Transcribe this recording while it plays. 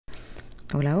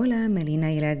Hola, hola, Melina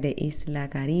Aguilar de Isla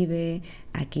Caribe,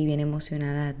 aquí bien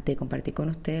emocionada de compartir con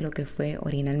ustedes lo que fue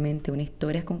originalmente una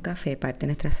Historias con Café, parte de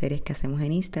nuestras series que hacemos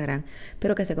en Instagram,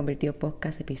 pero que se convirtió en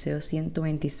podcast episodio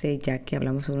 126, ya que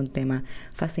hablamos sobre un tema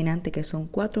fascinante que son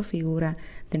 4 figuras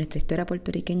de nuestra historia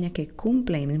puertorriqueña que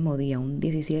cumplen el mismo día, un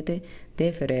 17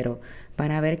 de febrero.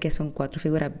 Van a ver que son 4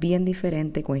 figuras bien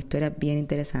diferentes, con historias bien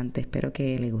interesantes, espero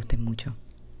que les gusten mucho.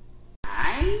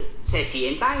 Ay, se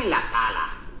sienta en la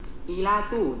sala. ¿Y la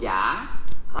tuya?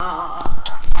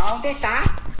 ¿A dónde está?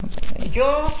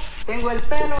 Yo tengo el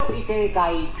pelo y que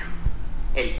caí.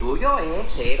 El tuyo es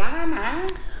seda nada más.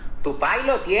 Tu pai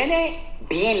lo tiene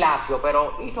bien lacio,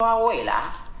 pero ¿y tu abuela?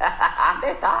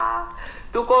 ¿Dónde está?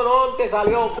 Tu color te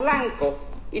salió blanco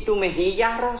y tu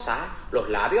mejilla rosa. Los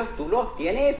labios tú los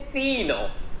tienes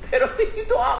finos. Pero ¿y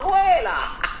tu abuela?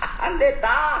 ¿Dónde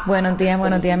está? Buenos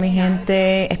días mi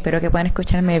gente, espero que puedan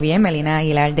escucharme bien. Melina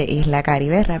Aguilar de Isla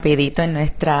Caribe, rapidito en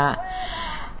nuestra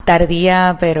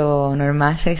tardía pero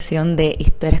normal sección de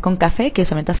Historias con Café que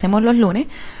usualmente hacemos los lunes.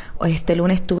 Este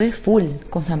lunes estuve full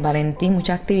con San Valentín,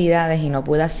 muchas actividades y no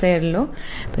pude hacerlo,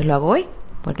 pues lo hago hoy,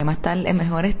 porque más tarde,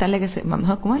 mejor es tarde que se...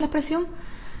 Mejor, ¿cómo es la expresión?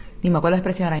 Ni me acuerdo la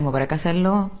expresión ahora mismo, pero hay que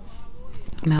hacerlo,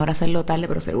 mejor hacerlo tarde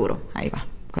pero seguro, ahí va.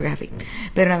 Creo que es así.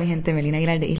 Pero ahora mi gente, Melina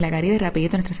Aguilar de Isla Caribe,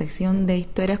 rapidito en nuestra sección de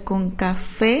Historias con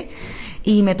Café.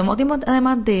 Y me tomó tiempo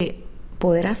además de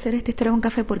poder hacer esta historia con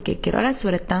café porque quiero hablar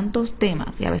sobre tantos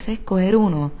temas y a veces escoger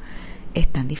uno es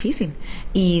tan difícil.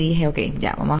 Y dije, ok,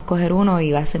 ya, vamos a escoger uno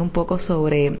y va a ser un poco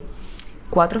sobre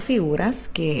 4 figuras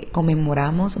que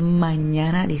conmemoramos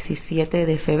mañana 17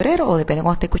 de febrero, o depende de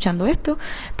cuando esté escuchando esto,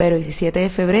 pero 17 de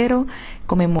febrero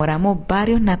conmemoramos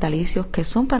varios natalicios que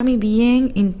son para mí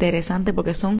bien interesantes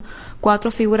porque son 4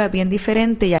 figuras bien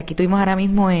diferentes. Y aquí tuvimos ahora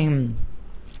mismo en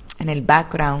el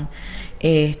background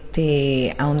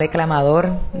a un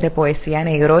declamador de poesía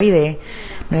negroide,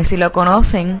 no sé si lo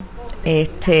conocen, y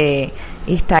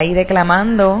está ahí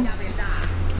declamando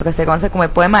lo que se conoce como el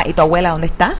poema ¿Y tu abuela dónde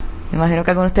está? Me imagino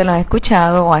que algunos de ustedes lo han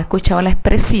escuchado o han escuchado la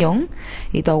expresión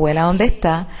 ¿Y tu abuela dónde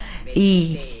está?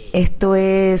 Y esto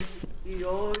es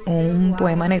un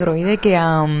poema negroide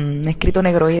un escrito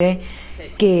negroide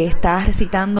que está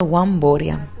recitando Juan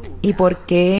Boria. ¿Y por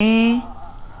qué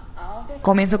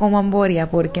comienzo con Juan Boria?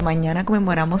 Porque mañana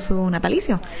conmemoramos su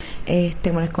natalicio.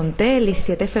 Como les conté, el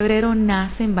 17 de febrero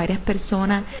nacen varias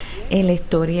personas en la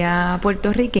historia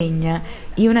puertorriqueña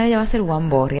y una de ellas va a ser Juan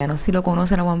Boria. No sé si lo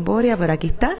conocen a Juan Boria, pero aquí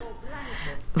está.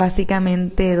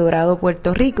 Básicamente Dorado,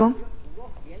 Puerto Rico.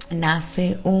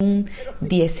 Nace un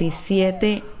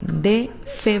 17 de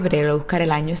febrero. Voy a buscar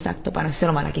el año exacto para no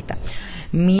decirlo mal. Aquí está.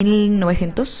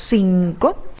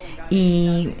 1905.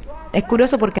 Y es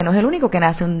curioso porque no es el único que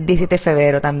nace un 17 de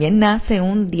febrero. También nace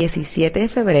un 17 de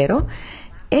febrero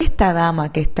esta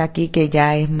dama que está aquí, que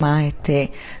ya es más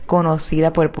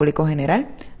conocida por el público general,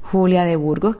 Julia de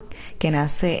Burgos, que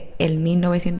nace en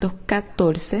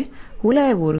 1914. Julia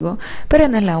de Burgos, pero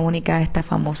no es la única, esta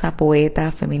famosa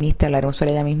poeta feminista, hablaremos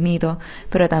sobre ella mismito,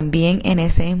 pero también en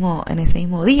ese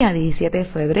mismo día, 17 de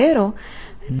febrero,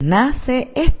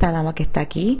 nace esta dama que está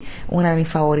aquí, una de mis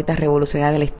favoritas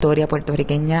revolucionarias de la historia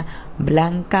puertorriqueña,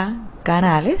 Blanca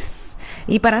Canales.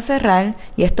 Y para cerrar,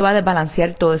 y esto va a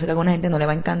desbalancear todo, sé que a alguna gente no le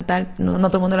va a encantar, no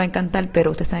todo el mundo le va a encantar,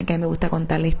 pero ustedes saben que a mí me gusta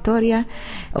contar la historia.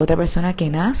 Otra persona que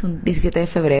nace un 17 de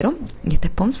febrero, y esta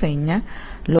es ponceña,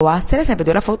 lo va a hacer, se me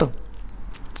perdió la foto,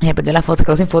 se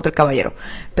quedó sin foto el caballero,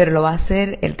 pero lo va a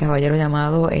hacer el caballero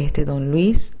llamado Don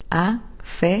Luis A.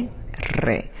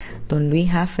 Ferré. Don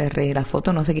Luis A. Ferré. La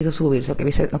foto no se quiso subir, so que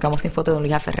nos quedamos sin foto de Don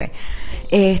Luis A. Ferré.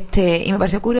 Y me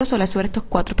pareció curioso hablar sobre estos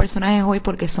 4 personajes hoy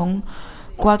porque son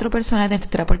 4 personajes de nuestra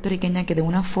historia puertorriqueña que de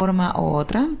una forma u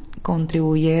otra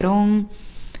contribuyeron,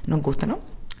 nos gusta, ¿no?,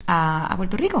 a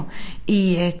Puerto Rico.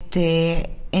 Y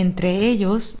entre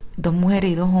ellos, 2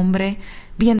 mujeres y 2 hombres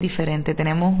bien diferentes.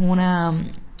 Tenemos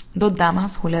 2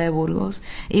 damas, Julia de Burgos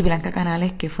y Blanca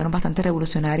Canales, que fueron bastante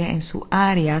revolucionarias en sus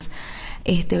áreas.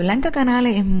 Blanca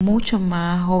Canales es mucho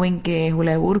más joven que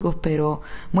Julia de Burgos, pero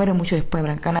muere mucho después.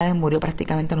 Blanca Canales murió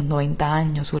prácticamente a los 90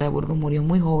 años. Julia de Burgos murió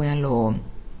muy joven,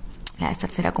 esa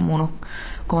será como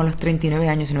a los 39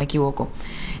 años, si no me equivoco.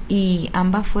 Y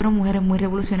ambas fueron mujeres muy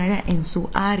revolucionarias en sus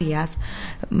áreas,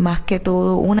 más que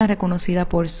todo una reconocida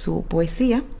por su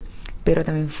poesía, pero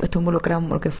también estuvo involucrado en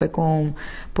lo que fue con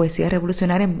poesía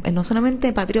revolucionaria, no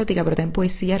solamente patriótica, pero también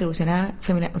poesía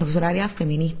revolucionaria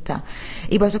feminista.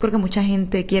 Y por eso creo que mucha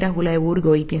gente quiere a Julia de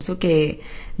Burgos, y pienso que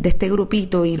de este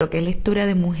grupito y lo que es la historia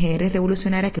de mujeres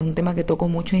revolucionarias, que es un tema que toco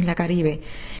mucho en Isla Caribe,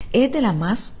 es de la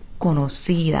más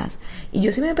conocidas. Y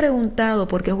yo sí me he preguntado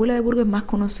por qué Julia de Burgos es más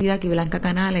conocida que Blanca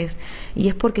Canales, y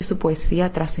es porque su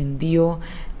poesía trascendió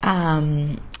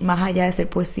más allá de ser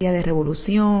poesía de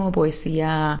revolución o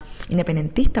poesía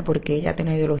independentista, porque ella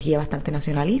tiene una ideología bastante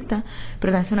nacionalista,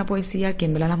 pero también es una poesía que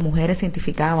en verdad las mujeres se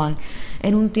identificaban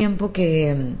en un tiempo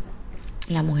que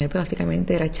la mujer pues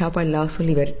básicamente era echada para el lado de sus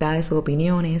libertades, sus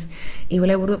opiniones, y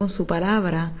Julia de Burgos con su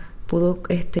palabra pudo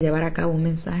llevar a cabo un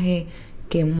mensaje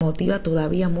que motiva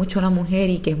todavía mucho a la mujer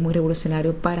y que es muy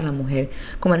revolucionario para la mujer.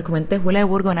 Como les comenté, Julia de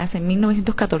Burgos nace en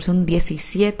 1914, un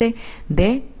 17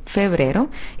 de febrero,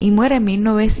 y muere en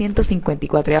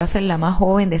 1954. Ella va a ser la más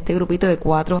joven de este grupito de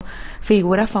 4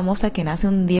 figuras famosas que nace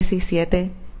un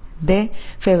 17 de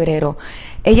febrero.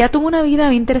 Ella tuvo una vida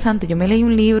bien interesante. Yo me leí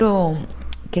un libro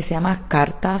que se llama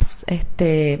Cartas, ay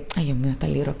Dios mío, está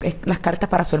el libro, las cartas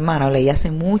para su hermana, lo leí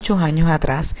hace muchos años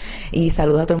atrás, y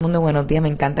saluda a todo el mundo, buenos días, me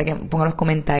encanta que pongan los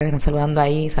comentarios, están saludando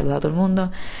ahí, saluda a todo el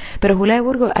mundo. Pero Julia de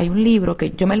Burgos, hay un libro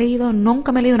que yo me he leído,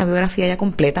 nunca me he leído una biografía ya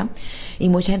completa, y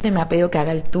mucha gente me ha pedido que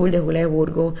haga el tour de Julia de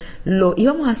Burgos. Lo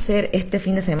íbamos a hacer este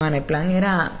fin de semana, el plan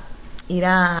era ir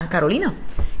a Carolina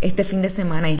este fin de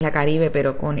semana, Isla Caribe,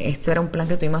 pero con esto era un plan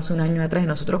que tuvimos hace un año atrás, y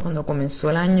nosotros cuando comenzó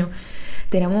el año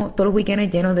teníamos todos los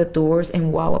weekends llenos de tours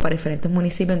en guagua para diferentes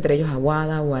municipios, entre ellos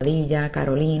Aguada, Aguadilla,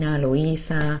 Carolina,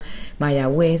 Loíza,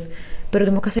 Mayagüez, pero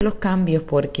tuvimos que hacer los cambios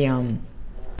porque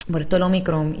por esto del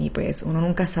Omicron, y pues uno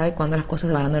nunca sabe cuándo las cosas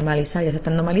se van a normalizar. Ya se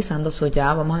están normalizando,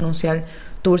 ya vamos a anunciar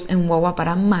tours en guagua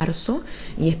para marzo,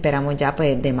 y esperamos ya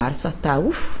pues de marzo hasta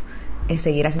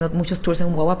seguir haciendo muchos tours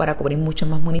en guagua para cubrir muchos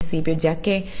más municipios, ya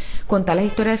que contar las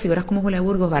historias de figuras como Julia de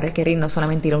Burgos va a requerir no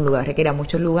solamente ir a un lugar, requiere a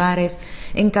muchos lugares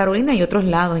en Carolina y otros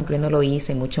lados, incluyendo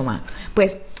Loíza y mucho más.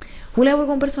 Pues Julia de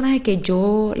Burgos es un personaje que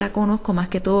yo la conozco más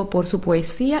que todo por su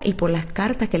poesía y por las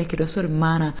cartas que le escribió a su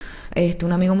hermana.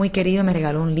 Un amigo muy querido me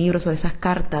regaló un libro sobre esas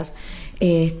cartas,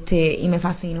 y me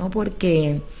fascinó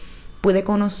porque pude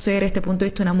conocer este punto de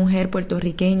vista de una mujer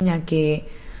puertorriqueña que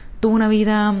tuvo una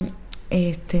vida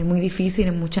muy difícil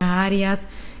en muchas áreas,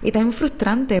 y también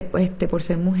frustrante por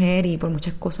ser mujer y por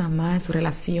muchas cosas más en sus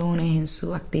relaciones, en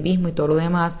su activismo y todo lo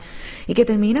demás, y que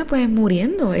termina pues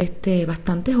muriendo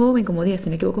bastante joven, como dije, si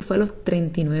no me equivoco fue a los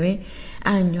 39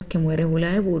 años que muere Julia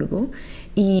de Burgos,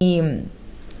 y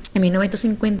en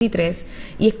 1953,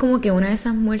 y es como que una de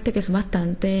esas muertes que son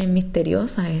bastante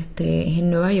misteriosas. Es en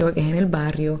Nueva York, es en el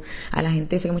barrio. A la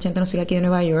gente, sé que mucha gente no sigue aquí de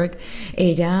Nueva York,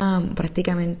 ella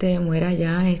prácticamente muere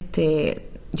allá. Yo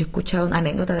he escuchado una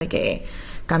anécdota de que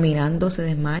caminando se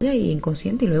desmaya y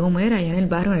inconsciente, y luego muere allá en el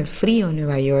barrio, en el frío en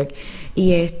Nueva York.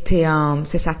 Y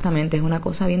exactamente, es una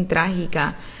cosa bien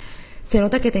trágica. Se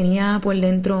nota que tenía por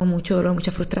dentro mucho dolor,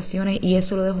 muchas frustraciones, y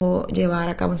eso lo dejó llevar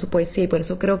a cabo en su poesía, y por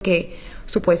eso creo que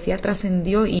su poesía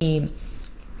trascendió. Y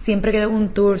siempre que veo un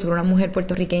tour sobre una mujer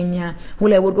puertorriqueña,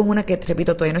 Julia de Burgos es una que,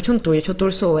 repito, todavía no he hecho un tour. He hecho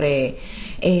tour sobre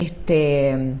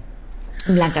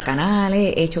Blanca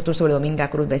Canales, he hecho tour sobre Dominga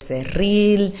Cruz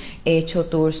Becerril,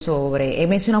 he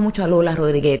mencionado mucho a Lola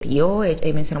Rodríguez Tío,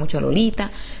 he mencionado mucho a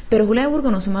Lolita, pero Julia de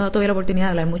Burgos no se me ha dado todavía la oportunidad de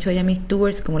hablar mucho de ella en mis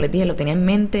tours. Como les dije, lo tenía en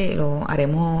mente, lo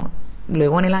haremos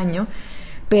luego en el año,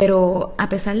 pero a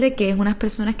pesar de que es unas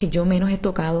personas que yo menos he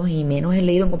tocado y menos he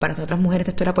leído en comparación a otras mujeres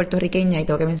de historia puertorriqueña, y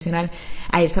tengo que mencionar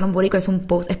a Elsa Lomborico, es un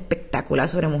post espectacular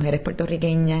sobre mujeres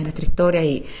puertorriqueñas en nuestra historia,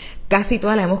 y casi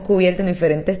todas las hemos cubierto en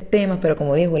diferentes temas, pero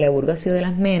como digo, Julia de Burgos ha sido de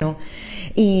las menos.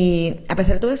 Y a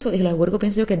pesar de todo eso, Julia de Burgos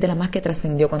pienso yo que es de las más que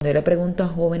trascendió. Cuando yo le pregunto a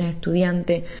jóvenes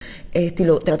estudiantes, y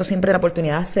lo trato siempre de la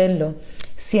oportunidad de hacerlo,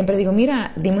 siempre digo,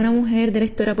 mira, dime una mujer de la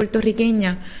historia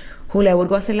puertorriqueña, Julia de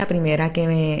Burgos va a ser la primera que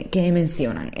me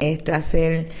mencionan. Va a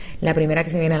ser la primera que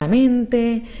se viene a la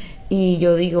mente, y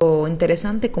yo digo,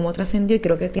 interesante cómo trascendió, y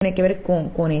creo que tiene que ver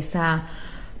con esa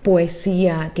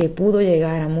poesía que pudo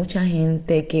llegar a mucha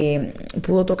gente, que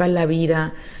pudo tocar la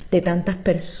vida de tantas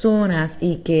personas,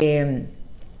 y que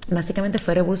básicamente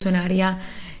fue revolucionaria,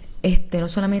 no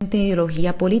solamente en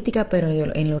ideología política, pero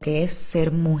en lo que es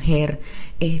ser mujer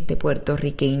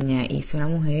puertorriqueña, y ser una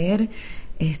mujer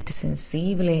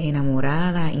sensible,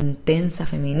 enamorada, intensa,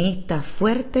 feminista,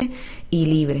 fuerte y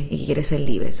libre, y que quiere ser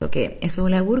libre. Eso es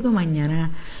Julia de Burgos.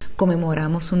 Mañana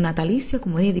conmemoramos un natalicio,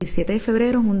 como dije, 17 de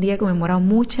febrero, es un día que conmemoramos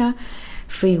muchas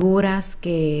figuras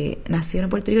que nacieron en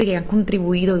Puerto Rico y que han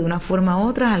contribuido de una forma u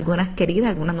otra, algunas queridas,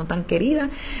 algunas no tan queridas,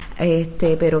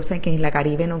 pero sé que en la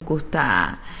Caribe nos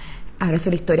gusta hablar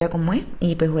sobre la historia como es,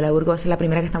 y pues Julia de Burgos va a ser la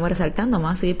primera que estamos resaltando.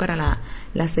 Vamos a seguir para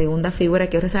la segunda figura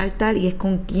que quiero resaltar, y es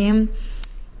con quien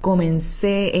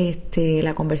comencé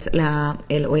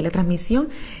hoy la transmisión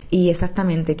y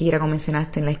exactamente, Kira, como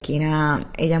mencionaste, en la esquina,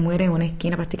 ella muere en una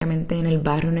esquina prácticamente en el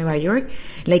barrio de Nueva York.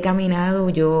 La he caminado,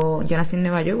 yo nací en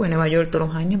Nueva York, voy a Nueva York todos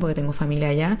los años porque tengo familia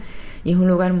allá y es un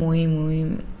lugar muy,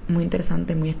 muy, muy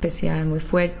interesante, muy especial, muy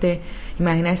fuerte.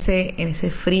 Imagínense en ese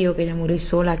frío que ella murió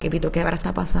sola, qué pito que ahora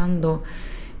está pasando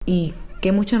y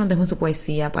que mucho nos dejó en su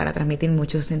poesía para transmitir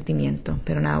muchos sentimientos.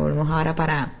 Pero nada, volvemos ahora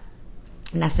para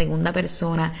la segunda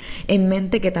persona en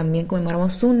mente que también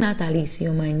conmemoramos su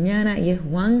natalicio mañana y es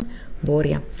Juan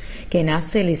Boria, que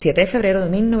nace el 17 de febrero de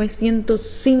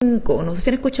 1905. No sé si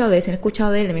han escuchado de él, si han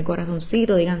escuchado de él, de mi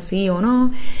corazoncito, digan sí o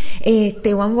no.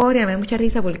 Juan Boria me da mucha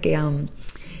risa porque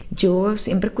yo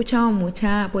siempre he escuchado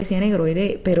mucha poesía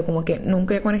negroide, pero como que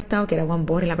nunca he conectado que era Juan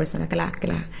Boria la persona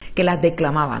que las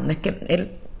declamaba. No es que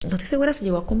él, no estoy segura si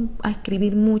llegó a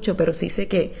escribir mucho, pero sí sé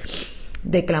que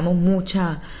declamó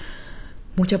mucha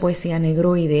poesía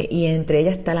negroide y entre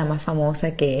ellas está la más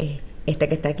famosa que es esta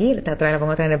que está aquí, esta otra la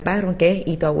pongo otra en el background, que es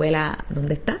 ¿Y tu abuela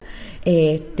dónde está?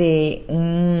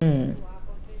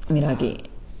 Mira aquí,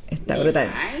 está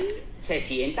brutal. Se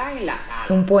sienta en la sala.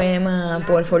 Un poema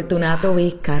por Fortunato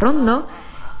Vizcarrondo,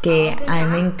 que a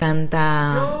mí me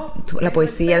encanta la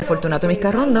poesía de Fortunato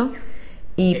Vizcarrondo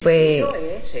y pues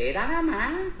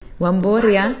Juan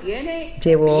Boria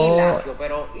llevó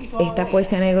esta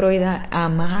poesía negroida a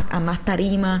más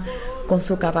tarima con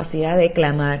su capacidad de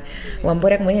declamar. Juan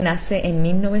Boria, como dije, nace en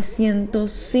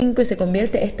 1905 y se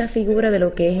convierte esta figura de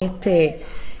lo que es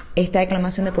esta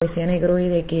declamación de poesía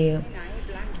negroide que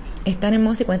es tan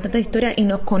hermosa y cuenta tanta historia y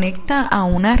nos conecta a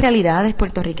unas realidades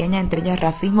puertorriqueñas, entre ellas el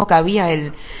racismo que había,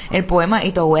 el poema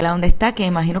 ¿Y tu abuela dónde está?, que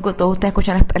imagino que todos ustedes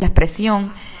escuchan la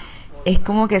expresión. Es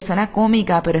como que suena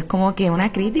cómica, pero es como que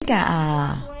una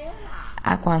crítica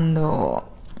a cuando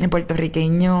el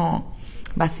puertorriqueño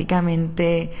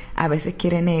básicamente a veces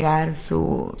quiere negar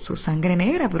su sangre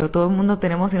negra, pero todo el mundo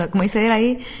tenemos, como dice él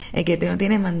ahí, el que no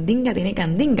tiene mandinga tiene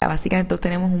candinga. Básicamente todos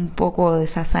tenemos un poco de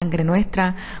esa sangre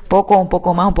nuestra, un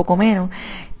poco más, un poco menos,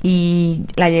 y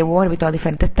la llevó a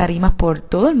diferentes tarimas por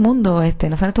todo el mundo,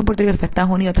 no solamente en Puerto Rico, fue a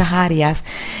Estados Unidos, otras áreas.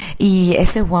 Y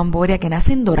ese Juan Boria que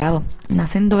nace en Dorado,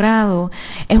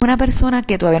 es una persona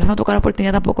que todavía no se ha tocado la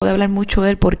oportunidad tampoco de hablar mucho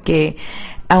de él, porque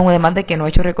además de que no he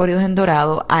hecho recorridos en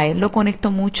Dorado, a él lo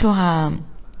conecto mucho a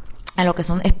lo que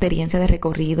son experiencias de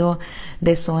recorrido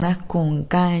de zonas con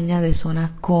caña, de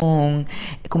zonas con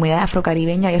comunidades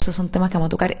afrocaribeñas, y esos son temas que vamos a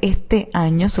tocar este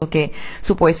año, so que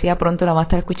su poesía pronto la vamos a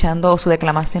estar escuchando, o su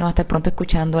declamación vamos a estar pronto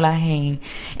escuchándolas en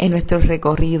nuestros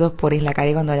recorridos por Isla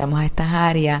Caribe cuando vayamos a estas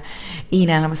áreas. Y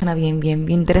nada, una persona bien, bien,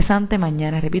 bien interesante.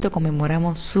 Mañana, repito,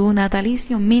 conmemoramos su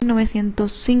natalicio,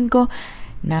 1905.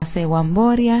 Nace Juan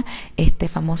Boria, este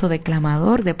famoso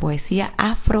declamador de poesía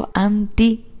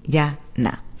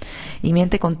afro-antillana. Y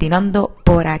mientras continuando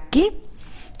por aquí,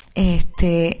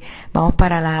 vamos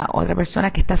para la otra persona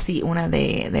que está así, una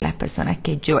de las personas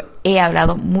que yo he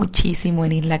hablado muchísimo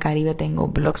en Isla Caribe. Tengo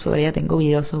blogs sobre ella, tengo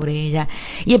videos sobre ella,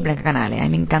 y es Blanca Canales. A mí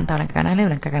me encanta Blanca Canales.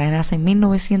 Blanca Canales nace en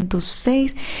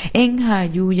 1906 en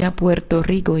Jayuya, Puerto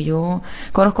Rico. Yo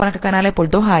conozco a Blanca Canales por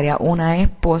dos áreas. Una es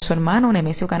por su hermano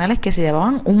Nemesio Canales, que se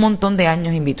llevaban un montón de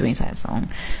años in between, ¿sabes? Son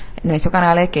Nemesio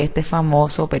Canales, que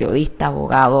famoso periodista,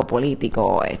 abogado,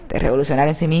 político, revolucionario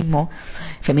en sí mismo,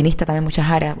 feminista también en muchas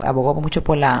áreas, abogó mucho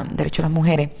por los derechos de las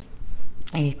mujeres.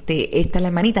 Esta es la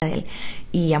hermanita de él,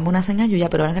 y ambos nacen en Jayuya,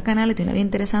 pero Blanca Canales tiene una vida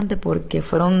interesante porque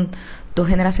fueron dos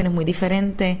generaciones muy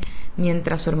diferentes.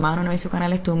 Mientras su hermano Nemesio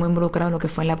Canales estuvo muy involucrado en lo que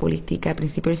fue en la política a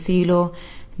principios del siglo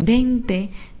XX,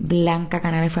 Blanca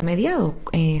Canales fue a mediados,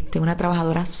 una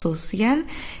trabajadora social.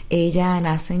 Ella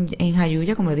nace en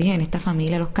Jayuya, como dije, en esta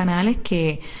familia Los Canales,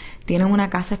 que tienen una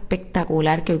casa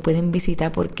espectacular que hoy pueden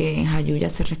visitar porque en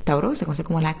Jayuya se restauró, se conoce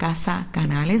como la Casa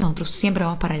Canales. Nosotros siempre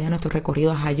vamos para allá, nuestro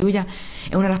recorrido a Jayuya.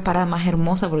 Es una de las paradas más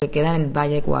hermosas porque queda en el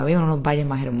Valle de Coabí, uno de los valles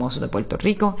más hermosos de Puerto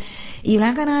Rico. Y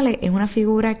Blanca Canales es una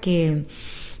figura que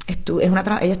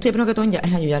ella estudia primero que todo en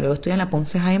Jayuya, luego estudia en la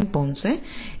Ponce High en Ponce,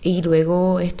 y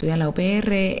luego estudia en la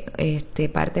UPR,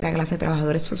 parte de la clase de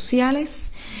trabajadores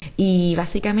sociales, y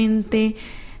básicamente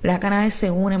Blanca Canales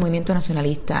se une al movimiento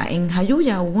nacionalista. En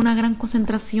Jayuya hubo una gran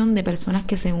concentración de personas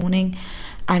que se unen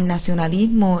al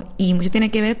nacionalismo, y mucho tiene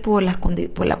que ver por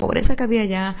la pobreza que había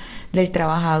allá del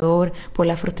trabajador, por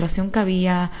la frustración que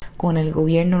había con el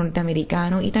gobierno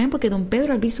norteamericano, y también porque don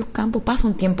Pedro Albizu Campos pasa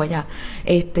un tiempo allá.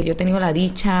 Yo he tenido la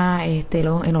dicha, el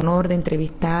honor de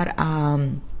entrevistar a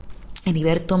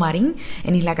Heriberto Marín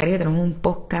en Isla Caribe. Tenemos un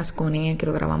podcast con él que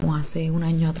lo grabamos hace un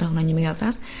año y medio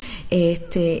atrás,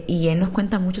 y él nos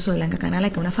cuenta mucho sobre Blanca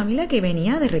Canales, que es una familia que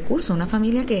venía de recursos, una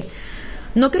familia que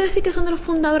no quiero decir que son de los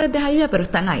fundadores de Jayuya, pero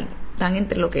están ahí. están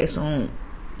entre lo que son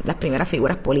las primeras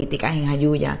figuras políticas en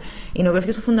Jayuya. Y no creo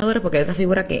que sus fundadores, porque hay otra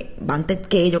figura que va antes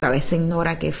que ellos, que a veces se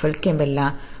ignora, que fue el que en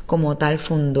verdad como tal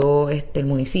fundó el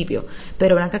municipio.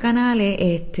 Pero Blanca Canales,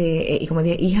 y como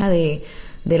dije, hija de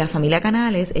la familia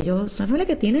Canales, ellos son una familia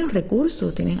que tiene los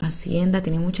recursos, tienen hacienda,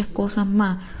 tienen muchas cosas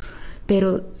más,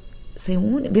 pero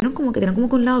vieron como que tienen como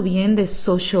que un lado bien de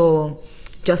social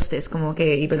justice, como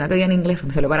que, y perdón que diga en inglés,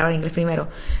 se lo paraba en inglés primero,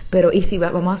 pero y si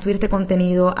vamos a subir este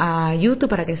contenido a YouTube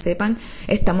para que sepan,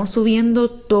 estamos subiendo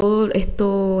todo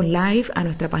esto live a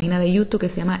nuestra página de YouTube que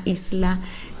se llama Isla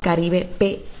Caribe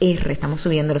PR, estamos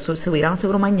subiendo, lo subirán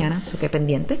seguro mañana, eso que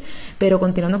pendiente, pero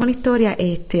continuando con la historia,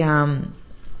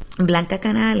 Blanca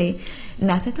Canales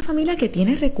nace esta familia que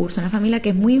tiene recursos, una familia que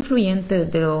es muy influyente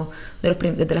desde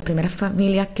las primeras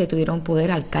familias que tuvieron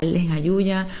poder, alcaldes en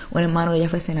Jayuya. Un hermano de ella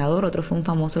fue senador, otro fue un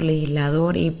famoso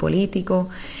legislador y político.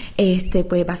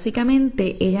 Pues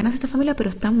básicamente ella nace en esta familia, pero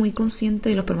está muy consciente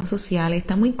de los problemas sociales,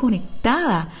 está muy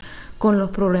conectada con los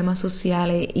problemas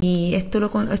sociales, y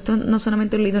esto no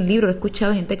solamente lo he leído en libros, lo he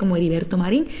escuchado de gente como Heriberto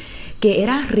Marín, que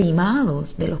era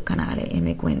Rimados de los Canales, y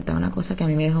me cuenta una cosa que a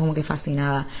mí me dejó como que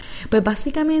fascinada. Pues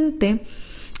básicamente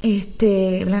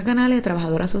Blanca Canales,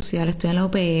 trabajadora social, estudia en la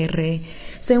UPR,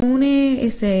 se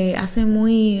hace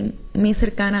muy, muy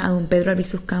cercana a don Pedro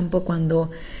Albizu Campos cuando,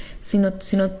 si no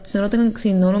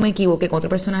me equivoqué con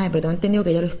otro personaje, pero tengo entendido que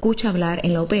ella lo escucha hablar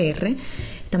en la UPR.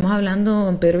 Estamos hablando de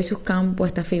don Pedro Albizu Campos,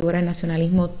 esta figura del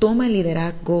nacionalismo, toma el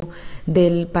liderazgo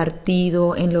del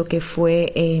partido en lo que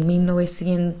fue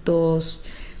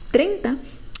 1930,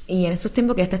 y en esos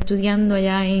tiempos que ella está estudiando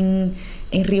allá en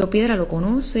Río Piedra, lo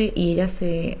conoce y ella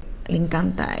le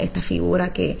encanta esta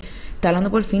figura que está hablando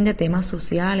por fin de temas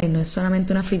sociales. No es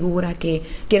solamente una figura que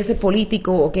quiere ser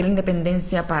político o quiere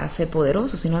independencia para ser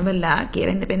poderoso, sino en verdad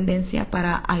quiere independencia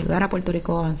para ayudar a Puerto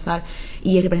Rico a avanzar,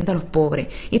 y representa a los pobres.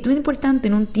 Y esto es muy importante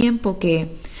en un tiempo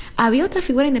que había otras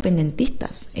figuras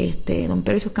independentistas. Don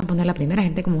Pedro Albizu Campos no es la primera,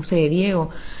 gente como José de Diego,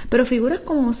 pero figuras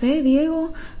como José de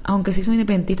Diego, aunque sí son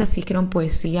independentistas, sí escriben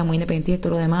poesía, muy independentistas y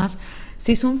todo lo demás,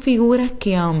 sí son figuras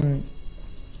que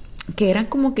eran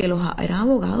como que eran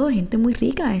abogados de gente muy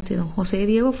rica. Don José de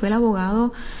Diego fue el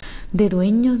abogado de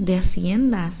dueños de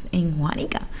haciendas en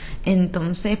Juanica.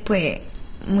 Entonces, pues,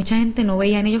 mucha gente no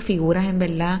veía en ellos figuras en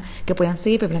verdad que podían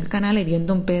seguir, pero Blanca Canales vio en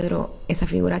don Pedro esa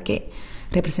figura que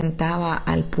representaba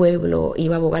al pueblo,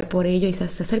 iba a abogar por ello, y se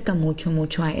acerca mucho,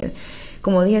 mucho a él.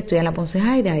 Como dije, estudia en la Ponce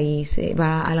High, de ahí se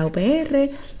va a la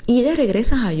UPR y ella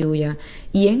regresa a Jayuya.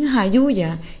 Y en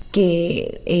Jayuya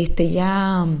que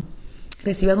ya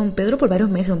recibe a don Pedro por varios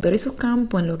meses. Don Pedro Albizu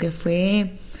Campos, en lo que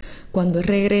fue cuando él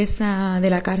regresa de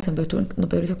la cárcel, don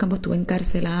Pedro Albizu Campos estuvo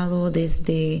encarcelado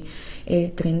desde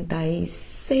el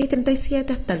 36,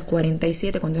 37 hasta el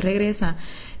 47. Cuando él regresa,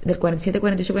 del 47,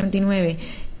 48, 49,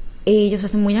 ellos se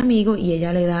hacen muy amigos y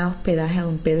ella le da hospedaje a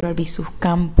don Pedro Albizu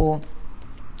Campos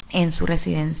en su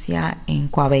residencia en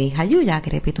Coabey, Jayuya,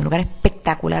 que repito, un lugar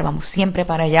espectacular. Vamos siempre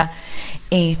para allá,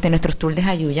 nuestros tours de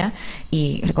Jayuya,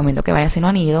 y recomiendo que vayan si no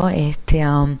han ido. Pues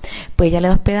ella le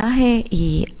da hospedaje,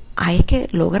 y ahí es que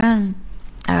logran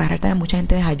agarrar también mucha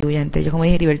gente de Jayuya, entre ellos, como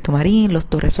dije, Heriberto Marín, los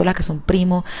Torresola, que son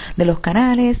primos de los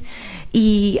Canales,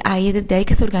 y desde ahí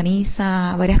que se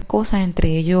organiza varias cosas,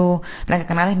 entre ellos Blanca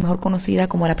Canales es mejor conocida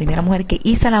como la primera mujer que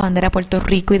iza la bandera de Puerto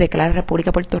Rico y declara República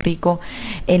de Puerto Rico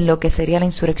en lo que sería la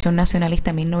insurrección nacionalista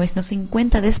en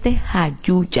 1950 desde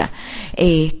Jayuya.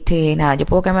 Nada, yo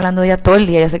puedo quedarme hablando de ella todo el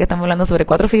día. Yo sé que estamos hablando sobre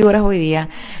 4 figuras hoy día,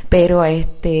 pero es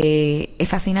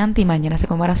fascinante, y mañana se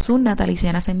conmemora su natalicio.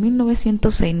 Ella nace en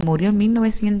 1906, murió en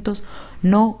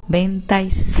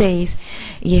 1996,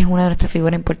 y es una de nuestras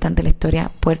figuras importantes de la historia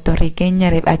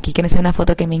puertorriqueña. Aquí quieren hacer una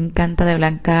foto que me encanta de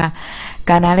Blanca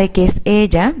Canales, que es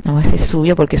ella, no sé si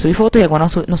subió porque subí fotos y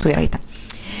algunos no subieron, ahí está.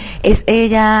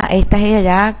 Esta es ella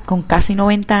ya con casi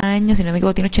 90 años, si no me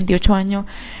equivoco tiene 88 años,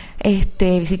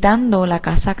 visitando la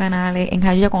Casa Canales en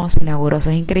Jayuya cuando se inauguró.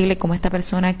 Eso es increíble cómo esta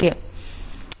persona que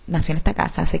nació en esta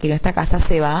casa, se crió en esta casa,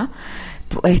 se va,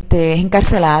 es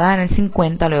encarcelada en el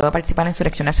 50, luego de participar en la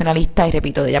insurrección nacionalista, y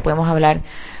repito, de ella podemos hablar,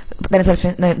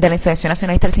 de la insurrección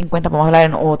nacionalista del 50 podemos hablar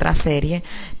en otra serie,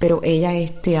 pero ella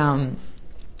es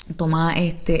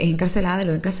encarcelada, y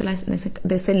luego encarcelada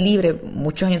de ser libre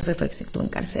muchos años después. Estuvo en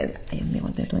cárcel, ay Dios mío,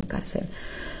 ¿cuánto estuvo en cárcel?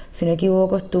 Si no me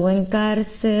equivoco, estuvo en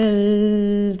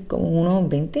cárcel como unos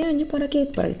 20 años por aquí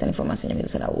está la información, yo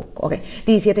se la busco.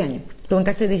 17 años. Estuvo en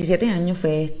cárcel 17 años,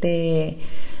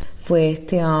 fue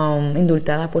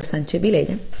indultada por Sánchez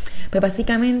Vilella. Pues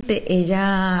básicamente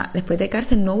ella, después de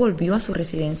cárcel, no volvió a su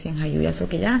residencia en Jayuya, so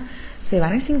que ya se va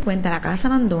en el 50, la casa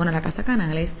abandona, la casa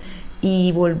Canales,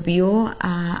 y volvió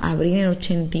a abrir en el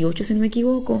 88, si no me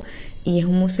equivoco, y es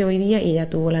un museo hoy día, y ella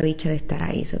tuvo la dicha de estar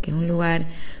ahí, so que es un lugar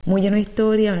muy lleno de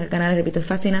historia. El canal, repito, es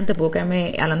fascinante, puedo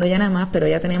quedarme hablando ya nada más, pero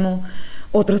ya tenemos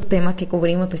otros temas que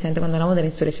cubrimos, especialmente cuando hablamos de la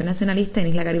insurrección nacionalista. En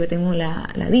Isla Caribe tenemos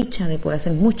la dicha de poder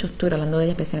hacer muchos tours hablando de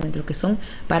ella, especialmente los que son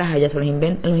para Jayuya.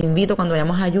 Los invito cuando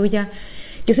vayamos a Jayuya.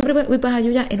 Yo siempre voy para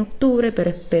Jayuya en octubre, pero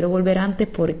espero volver antes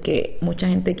porque mucha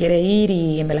gente quiere ir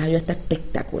y en verdad Jayuya está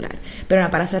espectacular. Pero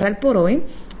para cerrar por hoy,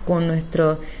 con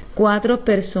nuestros 4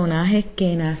 personajes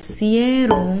que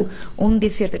nacieron un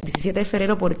 17 de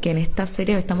febrero, porque en esta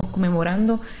serie estamos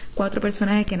conmemorando 4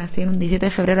 personajes que nacieron un 17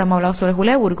 de febrero. Hemos hablado sobre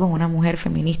Julia Burgos, una mujer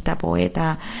feminista,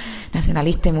 poeta,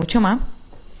 nacionalista y mucho más.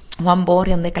 Juan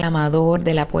Borria, un declamador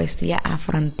de la poesía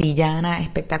afroantillana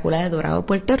espectacular, el Dorado de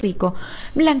Puerto Rico.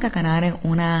 Blanca Canales,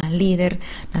 una líder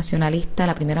nacionalista,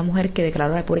 la primera mujer que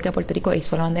declaró la República de Puerto Rico e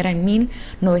hizo la bandera en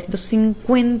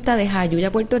 1950 de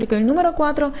Jayuya, Puerto Rico. El número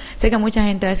 4, sé que mucha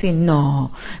gente va a decir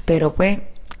no, pero pues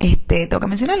tengo que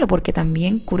mencionarlo porque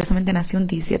también curiosamente nació un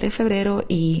 17 de febrero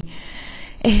y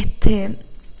en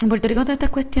Puerto Rico toda esta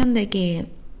cuestión de que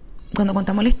cuando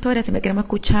contamos la historia siempre queremos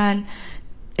escuchar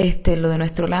lo de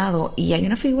nuestro lado, y hay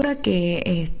una figura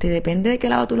que depende de qué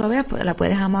lado tú lo veas, pues la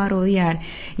puedes amar o odiar,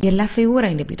 y es la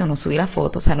figura, y repito, no subí la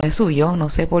foto, o sea, no se subió, no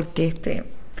sé por qué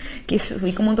que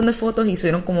subí como un montón de fotos y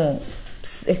subieron como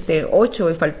 8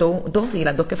 y faltó 2, y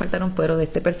las 2 que faltaron fueron de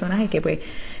este personaje que pues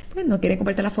no quiere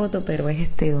compartir la foto, pero es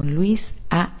don Luis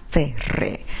A.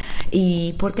 Ferré.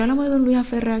 ¿Y por qué hablamos de don Luis A.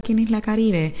 Ferré aquí en Isla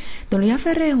Caribe? Don Luis A.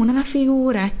 Ferré es una de las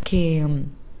figuras que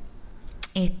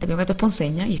primero que todo es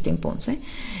ponceña y estoy en Ponce,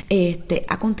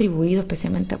 ha contribuido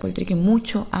especialmente a Puerto Rico y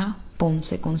mucho a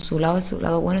Ponce, con su lado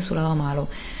bueno y su lado malo.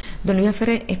 Don Luis A.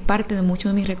 Ferré es parte de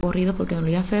muchos de mis recorridos, porque don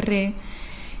Luis A. Ferré,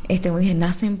 como dije,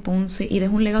 nace en Ponce y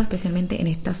deja un legado especialmente en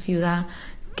esta ciudad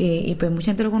y pues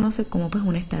mucha gente lo conoce como pues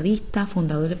un estadista,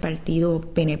 fundador del partido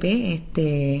PNP,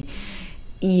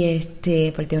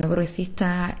 Partido No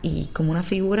Progresista, y como una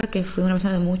figura que fue una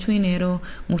persona de mucho dinero,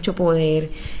 mucho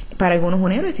poder, para algunos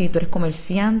un héroe, si tú eres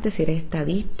comerciante, si eres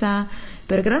estadista,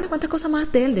 pero creo unas cuantas cosas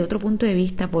más de él, de otro punto de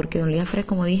vista, porque don Luis A. Ferré,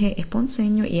 como dije, es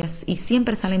ponceño y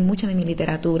siempre salen muchas de mi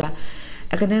literatura.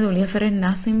 Acá de don Luis A. Ferré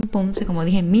nace en Ponce, como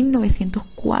dije, en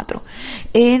 1904.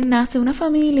 Él nace en una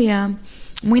familia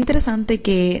muy interesante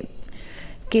que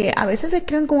a veces se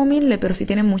creen como humilde, pero sí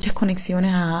tienen muchas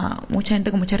conexiones a mucha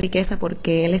gente con mucha riqueza,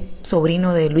 porque él es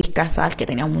sobrino de Luis Casal, que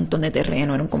tenía un montón de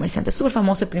terreno, era un comerciante súper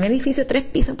famoso. El primer edificio de 3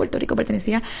 pisos en Puerto Rico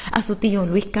pertenecía a su tío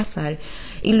Luis Casal.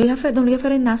 Y don Luis A.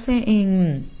 Ferré nace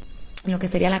en lo que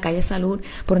sería la calle Salud,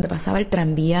 por donde pasaba el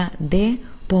tranvía de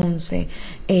Ponce,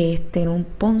 en un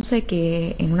Ponce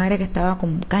que en un área que estaba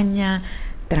con caña,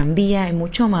 tranvía y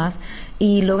mucho más,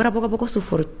 y logra poco a poco su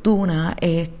fortuna.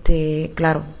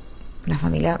 Claro, la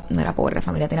familia no era pobre, la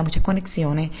familia tenía muchas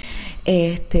conexiones,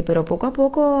 pero poco a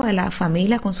poco la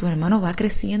familia con sus hermanos va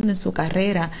creciendo en su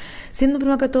carrera, siendo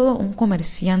primero que todo un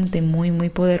comerciante muy, muy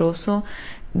poderoso.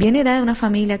 Viene de una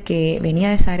familia que venía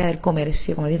de esa área del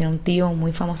comercio, como dije, tenía un tío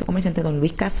muy famoso comerciante, don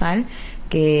Luis Casal,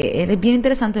 que él es bien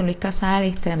interesante. Don Luis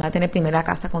Casal, además de tener primera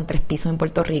casa con 3 pisos en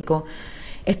Puerto Rico,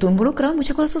 estuvo involucrado en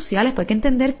muchas cosas sociales, porque hay que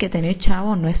entender que tener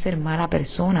chavos no es ser mala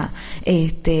persona.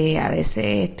 A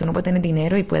veces uno puede tener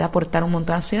dinero y puede aportar un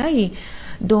montón a la sociedad, y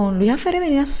don Luis A. Ferré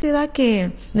venía de una sociedad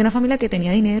de una familia que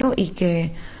tenía dinero y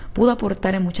que pudo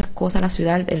aportar en muchas cosas a la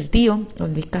ciudad. El tío,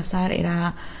 don Luis Casal,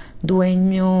 era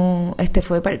dueño,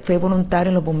 fue voluntario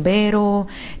en los bomberos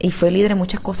y fue líder en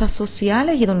muchas cosas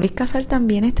sociales, y don Luis Casal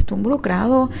también estuvo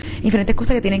involucrado en diferentes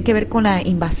cosas que tienen que ver con la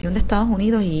invasión de Estados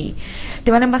Unidos. Y el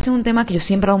tema de la invasión es un tema que yo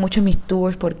siempre hago mucho en mis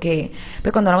tours, porque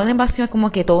pues cuando hablamos de la invasión es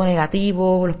como que todo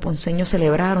negativo, los ponceños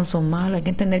celebraron, son malos. Hay que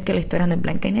entender que la historia no es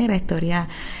blanca y negra, la historia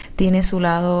tiene su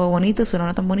lado bonito y su lado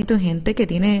no tan bonito, y gente que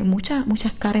tiene muchas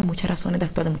caras y muchas razones de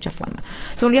actuar de muchas formas.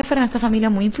 Don Luis A. Ferré, esta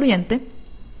familia muy influyente.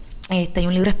 Hay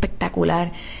un libro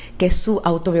espectacular que es su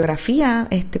autobiografía,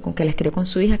 con que la escribió con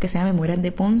su hija, que se llama Memorias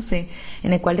de Ponce,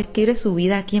 en el cual describe su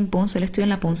vida aquí en Ponce. Él estudió en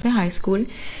la Ponce High School.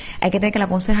 Hay que tener que la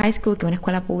Ponce High School, que es una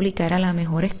escuela pública, era la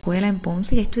mejor escuela en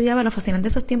Ponce, y ahí estudiaba, lo fascinante de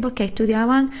esos tiempos, que ahí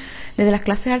estudiaban desde las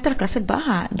clases altas a las clases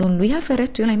bajas. Don Luis A. Ferré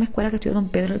estudió en la misma escuela que estudió don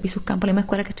Pedro Albizu Campos, la misma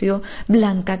escuela que estudió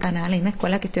Blanca Canales, la misma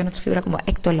escuela que estudió nuestra figura como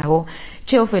Héctor Lavoe,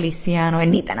 Cheo Feliciano,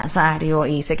 Ernita Nazario,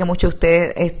 y sé que muchos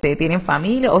de ustedes tienen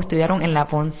familia o estudiaron en la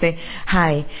Ponce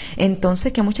High.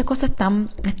 Entonces, que muchas cosas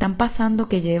están pasando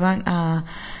que llevan a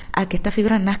a que esta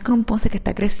figura nazca en Ponce, que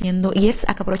está creciendo, y él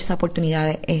aprovecha esa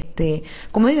oportunidad.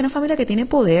 Como digo, una familia que tiene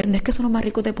poder, no es que son los más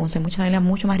ricos de Ponce, muchas familias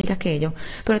mucho más ricas que ellos,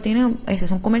 pero tienen,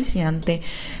 son comerciantes,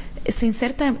 se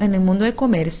inserta en el mundo del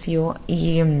comercio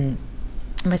y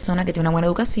persona que tiene una buena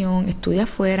educación, estudia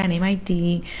afuera en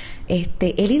MIT.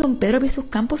 Él y don Pedro Sus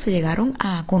Campos se llegaron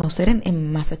a conocer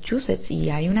en Massachusetts, y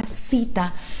hay una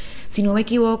cita, si no me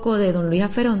equivoco, de don Luis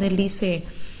Aferre, donde él dice: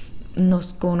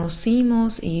 nos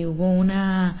conocimos y hubo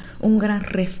un gran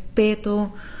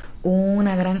respeto,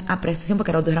 una gran apreciación,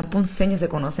 porque los dos eran ponceños, se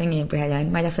conocen pues, allá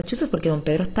en Massachusetts, porque don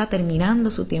Pedro está terminando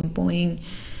su tiempo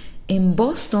en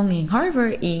Boston, en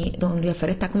Harvard, y don Luis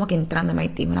Aferre está como que entrando en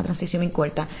MIT, una transición muy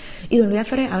corta. Y don Luis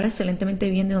Aferre habla excelentemente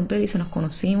bien de don Pedro, dice: nos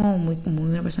conocimos, muy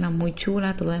una persona muy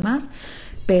chula, todo lo demás,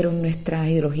 pero nuestras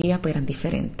ideologías pues eran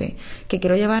diferentes. Que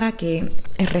quiero llevar a que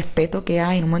el respeto que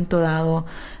hay en un momento dado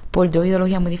por dos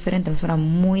ideologías muy diferentes, una persona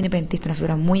muy independentista, una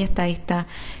figura muy estadista,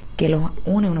 que los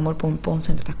une un amor por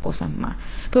Ponce, entre otras cosas más.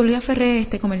 Pero Luis Aferre,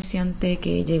 comerciante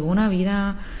que llegó a una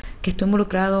vida que estuvo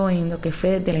involucrado en lo que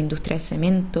fue de la industria del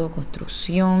cemento,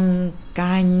 construcción,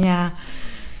 caña,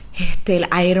 el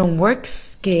Iron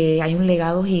Works, que hay un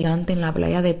legado gigante en la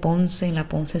playa de Ponce, en la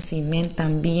Ponce Cement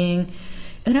también.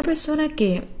 Es una persona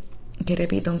que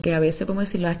repito, aunque a veces podemos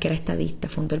decirlo, que era estadista,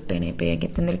 fundó el PNP. Hay que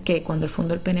entender que cuando él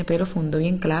fundó el PNP lo fundó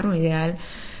bien claro, un ideal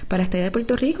para esta idea de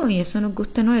Puerto Rico, y eso nos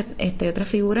gusta, ¿no? Hay otras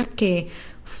figuras que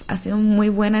ha sido muy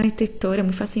buena en esta historia,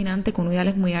 muy fascinante, con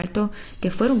ideales muy altos,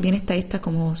 que fueron bien estadistas,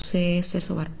 como José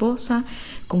Celso Barbosa,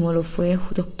 como lo fue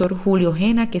doctor Julio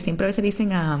Jena, que siempre a veces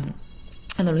dicen a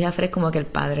don Luis Aferre como que el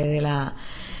padre de la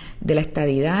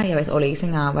estadidad, y a veces o le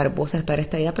dicen a Barbosa el padre de la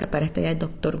estadidad, pero el padre de la estadidad es el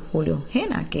doctor Julio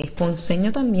Jena, que es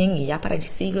ponceño también, y ya para el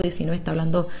siglo XIX está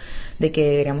hablando de que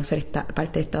deberíamos ser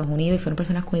parte de Estados Unidos, y fueron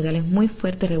personas con ideales muy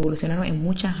fuertes, revolucionarios en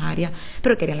muchas áreas,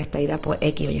 pero querían la estadidad por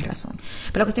X o Y razón.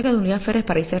 Pero la cuestión es que don Luis Aferre,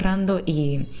 para ir cerrando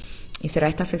y será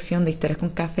esta sección de Historias con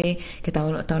Café, que está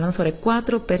hablando sobre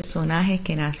 4 personajes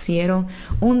que nacieron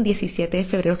un 17 de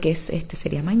febrero, que es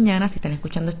sería mañana, si están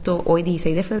escuchando esto hoy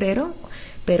 16 de febrero,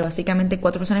 pero básicamente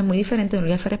 4 personajes muy diferentes. Don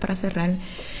Luis Aferre, para cerrar,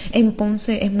 en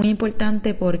Ponce es muy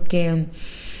importante porque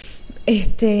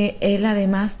él,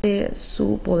 además de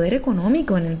su poder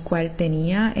económico, en el cual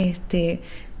tenía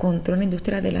control en la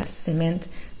industria de la cement,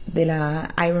 de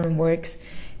la Iron Works,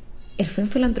 él fue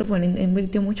un filántropo, él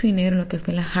invirtió mucho dinero en lo que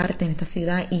fue en las artes en esta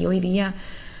ciudad, y hoy día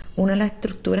una de las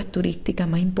estructuras turísticas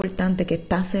más importantes que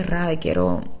está cerrada, y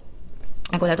quiero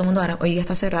acordar a todo el mundo, ahora hoy día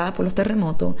está cerrada por los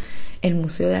terremotos. El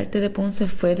Museo de Arte de Ponce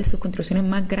fue de sus contribuciones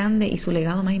más grandes y su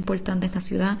legado más importante a esta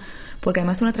ciudad, porque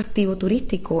además es un atractivo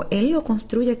turístico. Él lo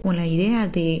construye con la idea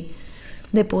de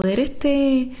poder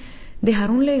dejar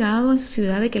un legado en su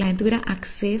ciudad, de que la gente tuviera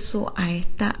acceso a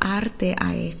esta arte,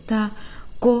 a estas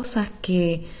cosas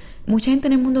que mucha gente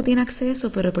en el mundo tiene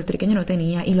acceso, pero el puertorriqueño no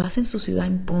tenía, y lo hace en su ciudad,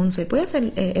 en Ponce. Puede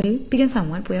hacer, él vive en San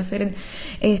Juan, puede hacer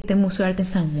el Museo de Arte en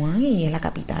San Juan, y es la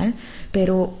capital,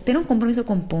 pero tiene un compromiso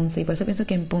con Ponce, y por eso pienso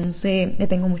que en Ponce le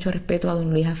tengo mucho respeto a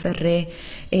don Luis Aferre,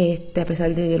 a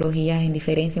pesar de ideologías,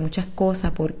 indiferencia y muchas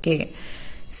cosas, porque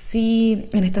sí,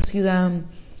 en esta ciudad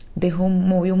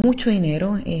movió mucho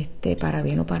dinero, para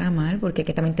bien o para mal, porque hay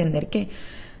que también entender que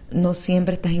no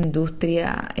siempre estas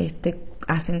industrias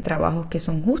hacen trabajos que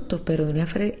son justos, pero Luis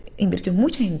Aferre invirtió en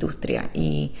muchas industrias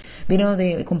y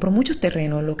compró muchos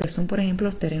terrenos, lo que son, por ejemplo,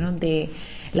 los terrenos de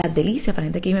Las Delicias. Para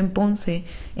gente que vive en Ponce,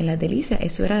 en Las Delicias,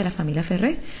 eso era de la familia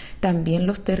Ferrer. También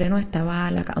los terrenos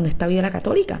donde está Vida la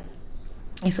Católica.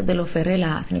 Eso de los Ferrer,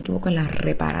 si no me equivoco, en La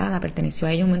Reparada, perteneció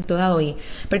a ellos en un momento dado, y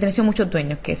perteneció a muchos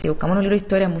dueños, que si buscamos los libros de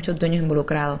historia, muchos dueños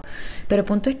involucrados. Pero el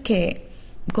punto es que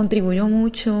contribuyó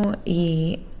mucho,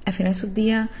 y al final de sus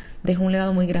días dejó un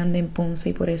legado muy grande en Ponce,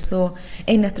 y por eso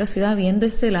en nuestra ciudad, viendo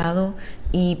ese lado,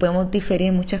 y podemos diferir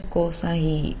en muchas cosas,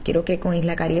 y quiero que con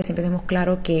Isla Caribe siempre tenemos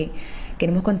claro que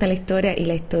queremos contar la historia, y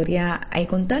la historia hay que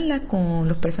contarla con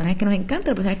los personajes que nos encantan,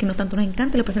 los personajes que no tanto nos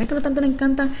encantan, los personajes que no tanto nos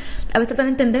encantan, a veces tratar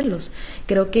de entenderlos.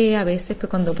 Creo que a veces,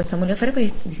 pues, cuando pensamos en Luis Aferre,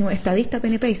 pues decimos estadista,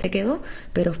 PNP, y se quedó,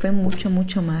 pero fue mucho,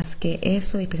 mucho más que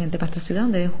eso, y especialmente para nuestra ciudad,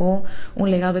 donde dejó un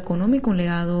legado económico, un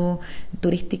legado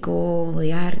turístico,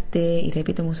 de arte, y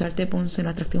repito, el Museo de Arte de Ponce, lo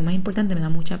atractivo más importante. Me da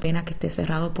mucha pena que esté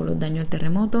cerrado por los daños del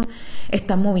terremoto.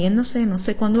 Está moviéndose, no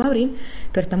sé cuándo va a abrir,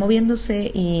 pero está moviéndose,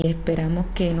 y esperamos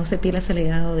que no se pierda ese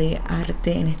legado de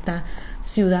arte en esta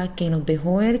ciudad que nos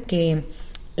dejó ver, que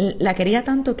la quería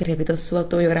tanto, que repito, su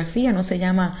autobiografía no se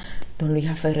llama Don Luis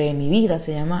Aferre de mi vida,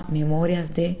 se llama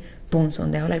Memorias de Ponce,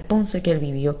 donde habla el Ponce que él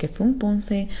vivió, que fue un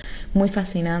Ponce muy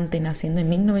fascinante, naciendo en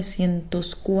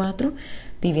 1904,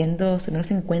 viviendo unos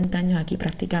 50 años aquí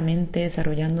prácticamente,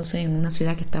 desarrollándose en una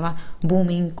ciudad que estaba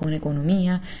booming, con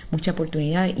economía, mucha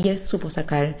oportunidad, y él supo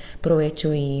sacar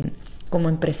provecho. Y como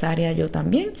empresaria yo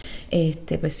también,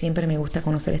 pues siempre me gusta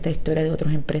conocer esta historia de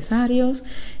otros empresarios,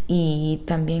 y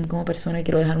también como persona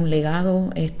quiero dejar un legado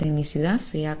en mi ciudad,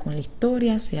 sea con la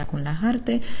historia, sea con las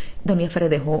artes. Don Luis Ferré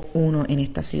dejó uno en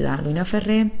esta ciudad. Don Luis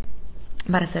Ferré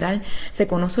Baraceral se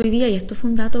conoce hoy día, y esto fue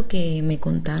un dato que me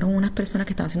contaron unas personas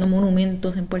que estaban haciendo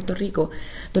monumentos en Puerto Rico.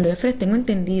 Don Luis Ferré, tengo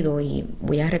entendido, y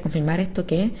voy a reconfirmar esto,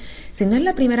 que si no es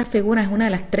la primera figura, es una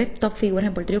de las 3 top figuras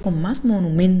en Puerto Rico con más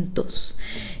monumentos.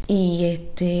 Y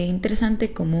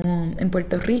interesante como en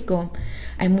Puerto Rico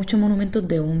hay muchos monumentos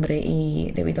de hombres,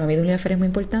 y repito, a mí Don Luis Ferré es muy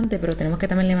importante, pero tenemos que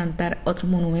también levantar otros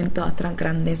monumentos a otras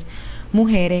grandes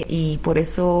mujeres, y por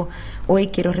eso hoy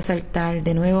quiero resaltar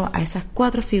de nuevo a esas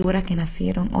 4 figuras que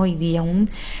nacieron hoy día, un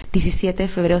 17 de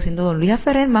febrero, siendo Don Luis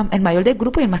Ferré el mayor del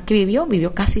grupo y el más que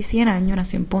vivió casi 100 años,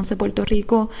 nació en Ponce, Puerto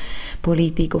Rico,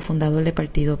 político, fundador del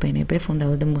partido PNP,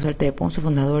 fundador del Museo de Arte de Ponce,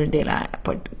 fundador de la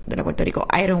Puerto Rico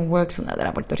Iron Works, fundador de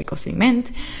la Puerto Rico Cement,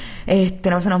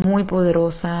 una persona muy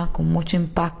poderosa, con mucho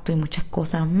impacto y muchas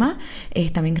cosas más.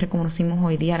 También reconocimos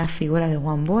hoy día la figura de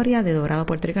Juan Boria, de Dorado,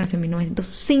 Puerto Rico, nació en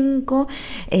 1905,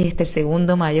 el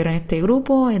segundo mayor en este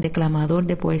grupo, el declamador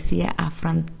de poesía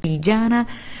afroantillana.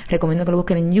 Recomiendo que lo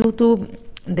busquen en YouTube.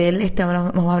 De él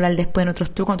vamos a hablar después en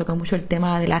otros tours, cuando toquemos mucho el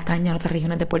tema de la caña en otras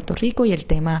regiones de Puerto Rico y el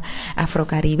tema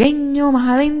afrocaribeño más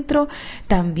adentro.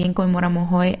 También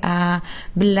conmemoramos hoy a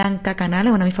Blanca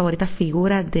Canales, una de mis favoritas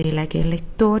figuras de la que es la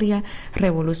historia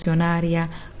revolucionaria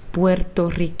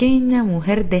puertorriqueña,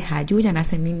 mujer de Jayuya,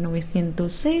 nace en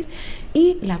 1906,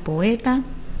 y la poeta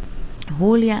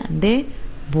Julia de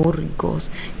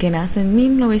Burgos, que nace en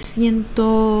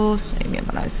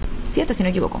 1907, si no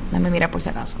me equivoco, déjame mirar por si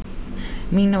acaso.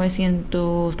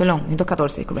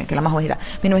 1914, que es la más bonita,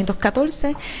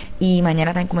 1914, y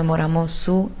mañana también conmemoramos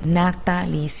su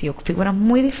natalicio. Figuras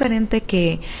muy diferentes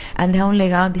que han dejado un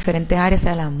legado en diferentes áreas,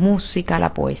 sea la música,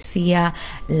 la poesía,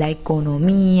 la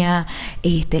economía,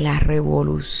 la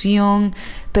revolución,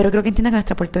 pero creo que entiendan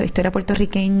que nuestra historia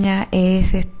puertorriqueña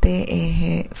es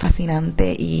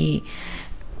fascinante, y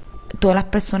todas las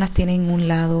personas tienen un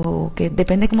lado que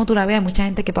depende de cómo tú la veas. Hay mucha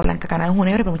gente que para Blanca Canales es un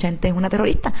héroe, pero mucha gente es una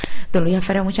terrorista. Don Luis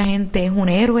Ferré, mucha gente es un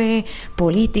héroe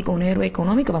político, un héroe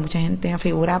económico, para mucha gente es una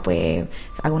figura, pues,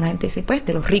 alguna gente dice, pues,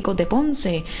 de los ricos de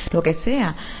Ponce, lo que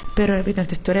sea. Pero repito,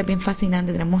 nuestra historia es bien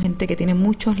fascinante, tenemos gente que tiene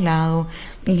muchos lados,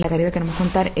 y en la Caribe queremos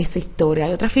contar esa historia.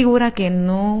 Hay otra figura que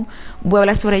no voy a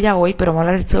hablar sobre ella hoy, pero vamos a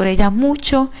hablar sobre ella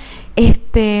mucho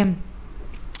este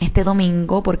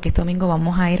domingo, porque este domingo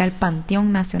vamos a ir al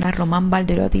Panteón Nacional Román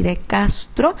Valdoriotti de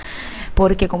Castro,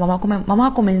 porque como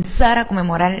vamos a comenzar a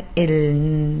conmemorar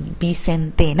el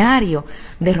bicentenario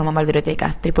de Román Valdoriotti de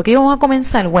Castro. ¿Y por qué vamos a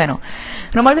comenzar? Bueno,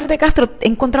 Román Valdoriotti de Castro, he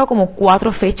encontrado como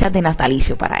 4 fechas de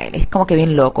natalicio para él, es como que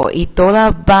bien loco, y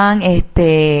todas van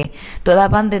desde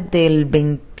el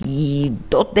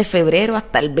 22 de febrero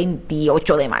hasta el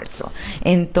 28 de marzo.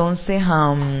 Entonces,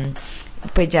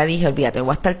 pues ya dije, olvídate,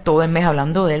 voy a estar todo el mes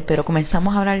hablando de él, pero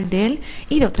comenzamos a hablar de él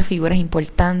y de otras figuras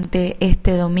importantes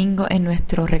este domingo en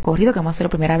nuestro recorrido, que vamos a hacer la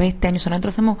primera vez este año.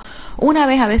 Nosotros hacemos una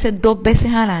vez, a veces 2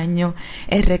 veces al año,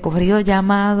 el recorrido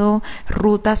llamado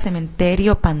Ruta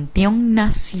Cementerio Panteón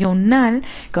Nacional,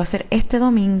 que va a ser este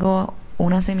domingo.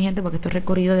 Una semillante, porque estos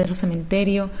recorridos de los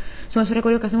cementerios son esos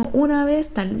recorridos que hacemos una vez,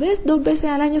 tal vez 2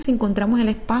 veces al año, si encontramos el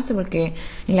espacio, porque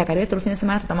en la Caribe todos los fines de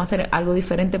semana tratamos de hacer algo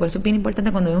diferente. Por eso es bien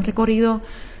importante cuando hay un recorrido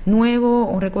nuevo,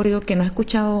 un recorrido que no has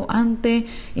escuchado antes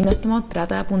y no has tomado,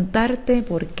 trata de apuntarte,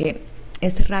 porque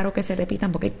es raro que se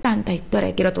repitan, porque hay tantas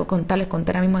historias que quiero contar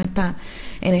ahora mismo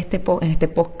en este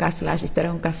podcast / Historia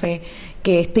de un Café,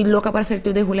 que estoy loca para hacer el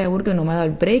tour de Julia de Burgos y no me ha dado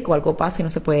el break, o algo pasa y no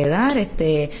se puede dar.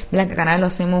 Blanca Canales lo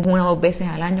hacemos 1 o 2 veces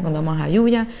al año cuando vamos a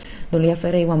Jayuya. Don Luis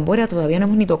Ferré y Juan Boria todavía no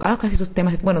hemos ni tocado casi sus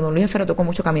temas. Bueno, Don Luis Ferré tocó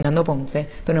mucho Caminando Ponce,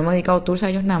 pero no hemos dedicado tours a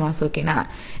ellos nada más, o que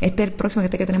nada. Es el próximo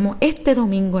que tenemos este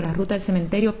domingo, la ruta del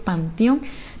cementerio Panteón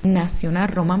Nacional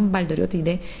Román Valdoriotti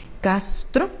de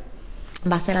Castro.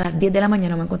 Va a ser a las 10 de la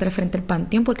mañana, me encontré frente al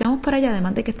Panteón, porque vamos para allá,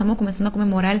 además de que estamos comenzando a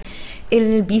conmemorar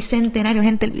el bicentenario,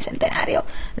 el bicentenario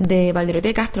de Valdoriotti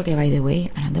de Castro, que, by the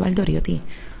way, hablando de Valdoriotti,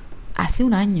 hace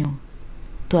un año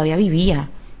todavía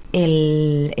vivía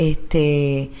el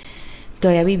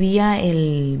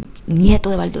nieto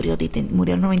de Valdoriotti,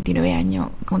 murió a los 99 años,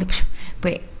 como que,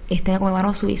 pues, este año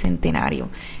conmemoramos su bicentenario,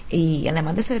 y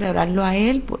además de celebrarlo a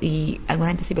él, y alguna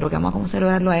gente sí, pero que vamos a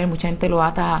celebrarlo a él, mucha gente lo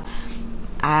ata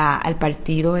al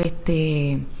partido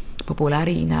popular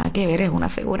y nada que ver, es una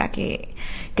figura que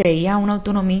creía un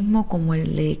autonomismo como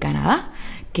el de Canadá,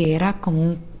 que era como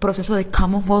un proceso de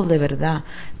Commonwealth de verdad.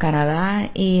 Canadá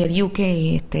y el UK,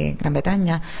 Gran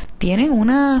Bretaña, tienen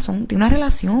una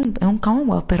relación, es un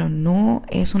Commonwealth, pero no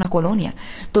es una colonia.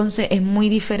 Entonces es muy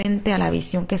diferente a la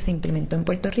visión que se implementó en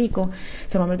Puerto Rico.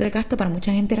 San Manuel de Castro para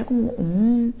mucha gente era como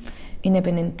un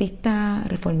independentista,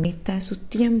 reformista de sus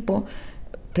tiempos,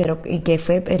 y que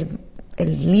fue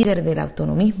el líder del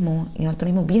autonomismo, y un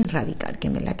autonomismo bien radical, que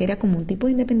en verdad quería como un tipo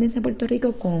de independencia de Puerto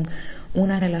Rico con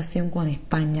una relación con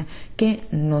España que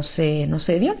no se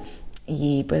dio.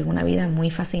 Y pues una vida muy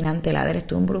fascinante la de él,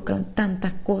 estuvo involucrado en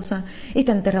tantas cosas y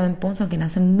está enterrado en Ponce, aunque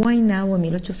nace en Guaynabo en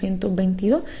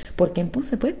 1822. ¿Por qué en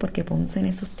Ponce? Pues porque Ponce en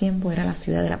esos tiempos era la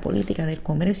ciudad de la política, del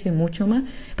comercio y mucho más.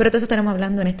 Pero todo eso estaremos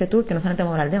hablando en este tour, que no solamente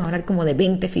vamos a hablar como de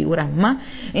 20 figuras más,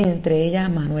 entre ellas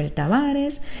Manuel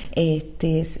Tavares,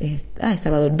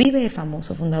 Salvador Vive, el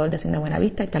famoso fundador de Hacienda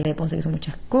Buenavista, alcalde de Ponce, que hizo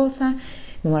muchas cosas.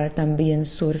 Vamos a ver también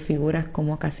sobre figuras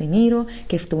como Casimiro,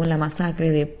 que estuvo en la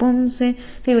masacre de Ponce,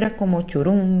 figuras como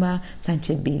Churumba,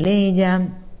 Sánchez Vilella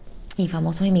y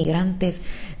famosos inmigrantes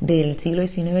del siglo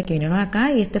XIX que vinieron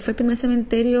acá, y este fue el primer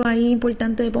cementerio ahí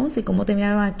importante de Ponce, y cómo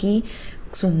terminaron aquí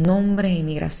sus nombres,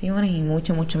 inmigraciones y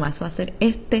mucho, mucho más. Eso va a ser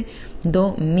este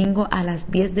domingo a las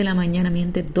 10 de la mañana, mi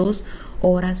gente, 2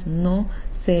 horas, no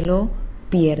se lo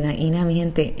pierdan. Y nada, mi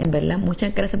gente, en verdad,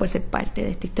 muchas gracias por ser parte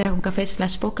de esta Historias con Café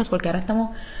 /podcast, porque ahora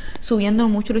estamos subiendo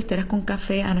mucho las Historias con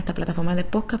Café a nuestra plataforma de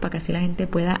podcast para que así la gente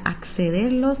pueda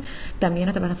accederlos. También a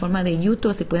nuestra plataforma de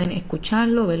YouTube, así pueden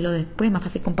escucharlo, verlo después. Más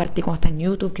fácil compartir cuando está en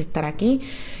YouTube que estar aquí.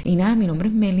 Y nada, mi nombre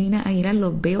es Melina Aguilar,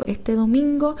 los veo este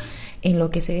domingo en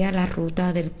lo que sería la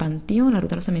ruta del Panteón, la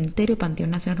ruta del cementerio,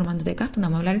 Panteón Nacional Román de Castro.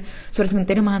 Vamos a hablar sobre el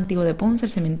cementerio más antiguo de Ponce,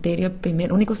 el cementerio,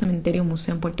 el único cementerio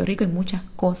museo en Puerto Rico, y muchas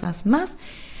cosas más.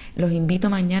 Los invito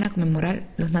mañana a conmemorar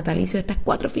los natalicios de estas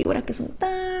 4 figuras que son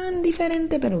tan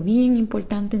diferentes, pero bien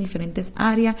importantes en diferentes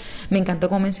áreas. Me encantó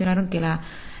como mencionaron que la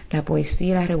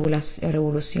poesía, la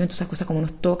revolución, todas esas cosas como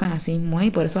nos tocan así mismo,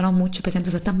 y por eso hablamos mucho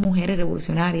especialmente de estas mujeres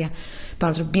revolucionarias. Para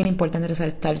nosotros es bien importante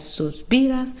resaltar sus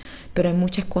vidas, pero hay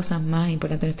muchas cosas más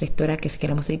importantes en nuestra historia que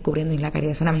queremos seguir cubriendo en la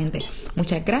caridad. Solamente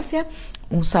muchas gracias,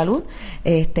 un salud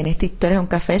en esta Historia de un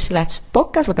Café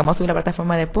 /podcast, porque vamos a subir la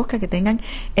plataforma de podcast. Que tengan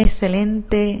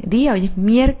excelente día. Hoy es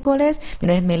miércoles, mi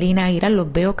nombre es Melina Aguilar,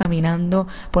 los veo caminando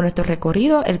por nuestro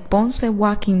recorrido, el Ponce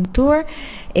Walking Tour.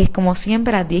 Es como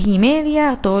siempre a las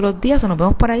 10:30 todos los días, o nos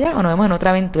vemos por allá o nos vemos en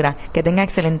otra aventura. Que tengan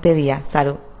excelente día.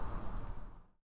 Salud.